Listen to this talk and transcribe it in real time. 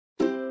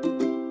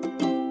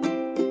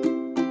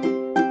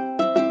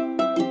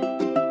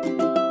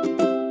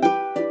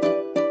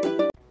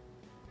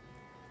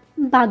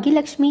Bhagya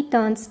Lakshmi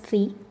turns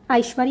 3.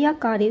 Aishwarya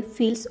Khare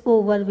feels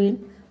overwhelmed.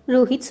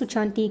 Rohit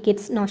Suchanti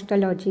gets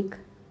nostalgic.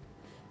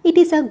 It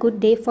is a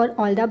good day for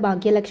all the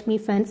Bhagya Lakshmi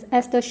fans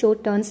as the show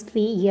turns 3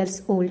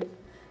 years old.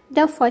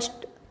 The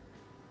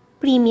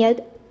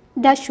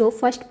show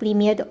first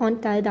premiered on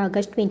 3rd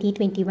August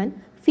 2021,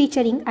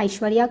 featuring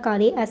Aishwarya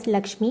Khare as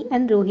Lakshmi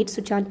and Rohit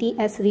Suchanti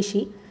as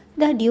Rishi.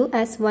 The duo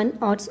has won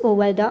odds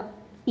over the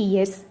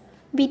years,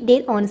 with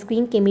their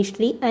on-screen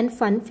chemistry and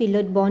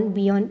fun-filled bond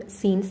beyond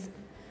scenes.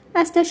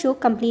 As the show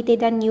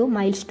completed a new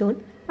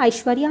milestone,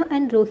 Aishwarya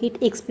and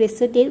Rohit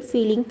expressed their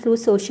feeling through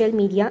social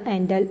media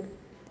handle.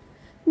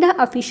 The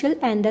official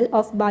handle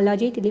of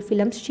Balaji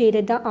Telefilms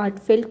shared the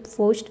heartfelt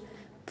post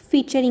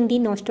featuring the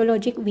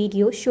nostalgic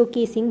video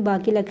showcasing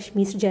Bhagya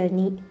Lakshmi's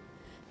journey.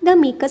 The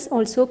makers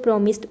also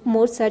promised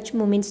more such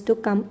moments to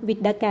come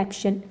with the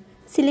caption,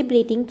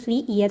 celebrating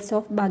 3 years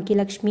of Bhagya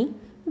Lakshmi,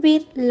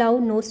 where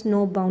love knows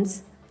no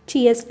bounds.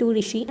 Cheers to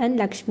Rishi and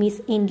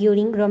Lakshmi's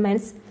enduring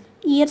romance.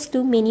 Here's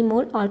to many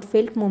more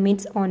heartfelt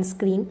moments on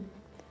screen.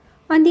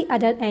 On the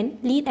other hand,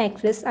 lead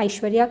actress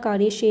Aishwarya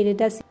Khare shared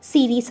a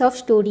series of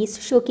stories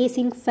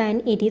showcasing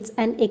fan edits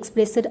and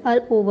expressed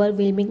her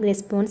overwhelming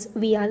response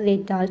via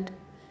Red Dart.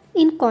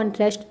 In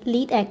contrast,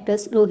 lead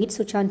actress Rohit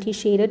Suchanti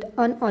shared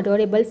an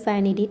adorable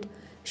fan edit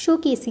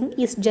showcasing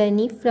his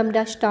journey from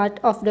the start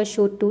of the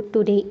show to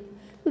today.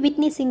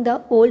 Witnessing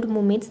the old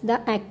moments,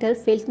 the actor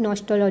felt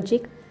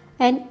nostalgic,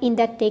 and in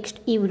the text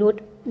he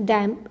wrote,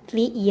 "Damn,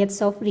 3 years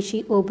of Rishi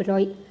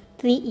Oberoi,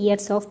 3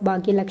 years of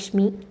Bhagya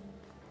Lakshmi."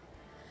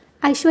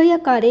 Aishwarya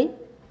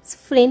Khare's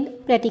friend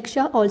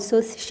Pratiksha also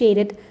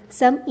shared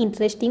some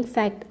interesting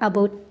fact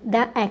about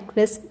the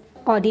actress'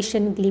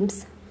 audition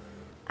glimpse.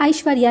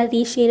 Aishwarya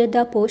reshared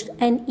the post,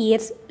 and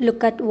here's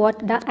look at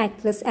what the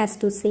actress has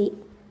to say.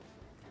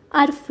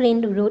 Our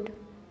friend wrote,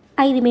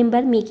 "I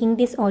remember making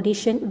this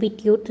audition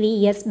with you 3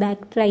 years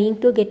back, trying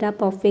to get a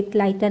perfect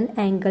light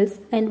and angles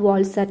and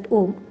walls at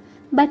home.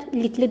 But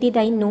little did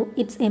I know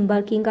it's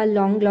embarking a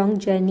long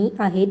journey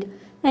ahead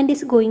and is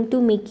going to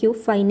make you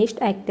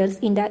finest actors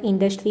in the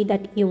industry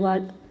that you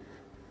are.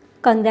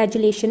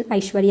 Congratulations,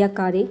 Aishwarya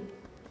Khare.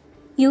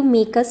 You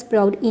make us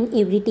proud in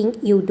everything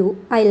you do.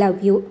 I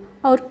love you.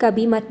 और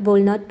कभी मत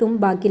बोलना तुम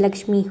भाग्य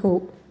लक्ष्मी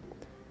हो."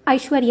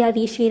 Aishwarya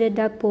reshared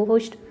the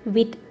post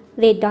with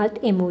red dart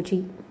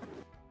emoji.